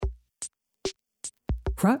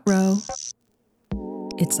Prut-row.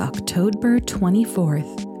 It's October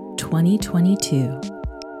 24th, 2022.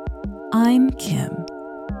 I'm Kim,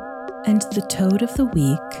 and the toad of the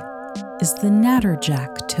week is the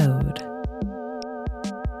Natterjack toad.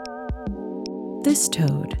 This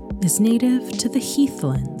toad is native to the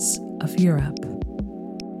heathlands of Europe.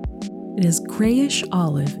 It is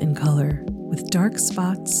grayish-olive in color with dark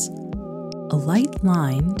spots, a light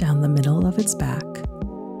line down the middle of its back,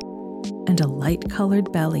 and a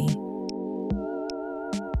light-colored belly.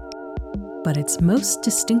 But its most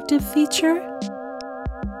distinctive feature?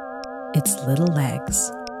 Its little legs.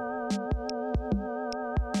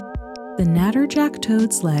 The Natterjack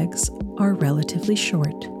toad's legs are relatively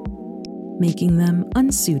short, making them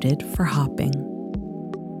unsuited for hopping.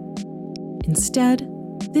 Instead,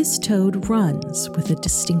 this toad runs with a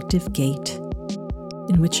distinctive gait,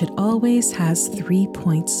 in which it always has 3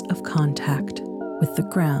 points of contact with the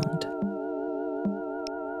ground.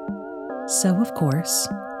 So, of course,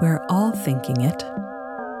 we're all thinking it.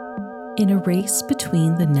 In a race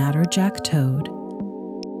between the Natterjack toad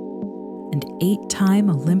and 8-time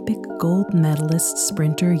Olympic gold medalist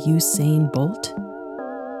sprinter Usain Bolt,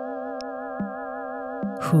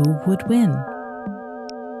 who would win?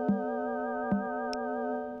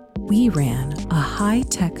 We ran a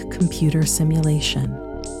high-tech computer simulation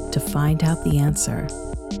to find out the answer,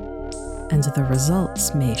 and the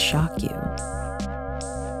results may shock you.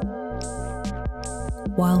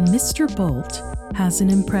 While Mr. Bolt has an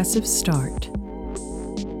impressive start,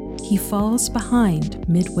 he falls behind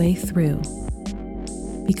midway through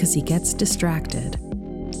because he gets distracted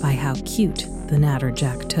by how cute the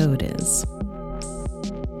Natterjack toad is.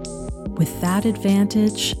 With that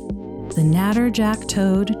advantage, the Natterjack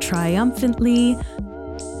toad triumphantly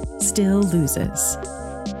still loses.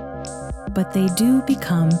 But they do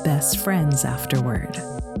become best friends afterward.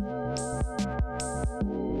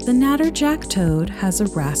 The Natterjack toad has a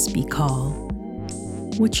raspy call,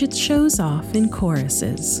 which it shows off in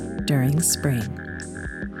choruses during spring.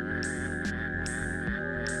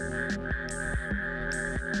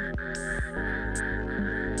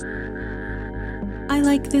 I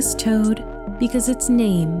like this toad because its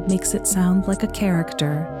name makes it sound like a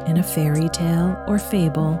character in a fairy tale or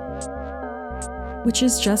fable, which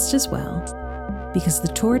is just as well, because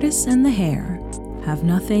the tortoise and the hare have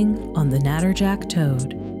nothing on the Natterjack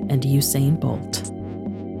toad and Usain Bolt.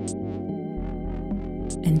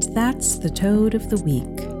 And that's the toad of the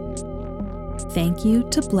week. Thank you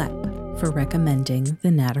to Blep for recommending the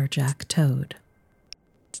Natterjack toad.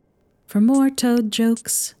 For more toad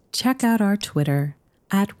jokes, check out our Twitter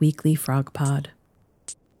 @WeeklyFrogPod.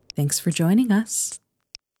 Thanks for joining us.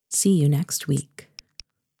 See you next week.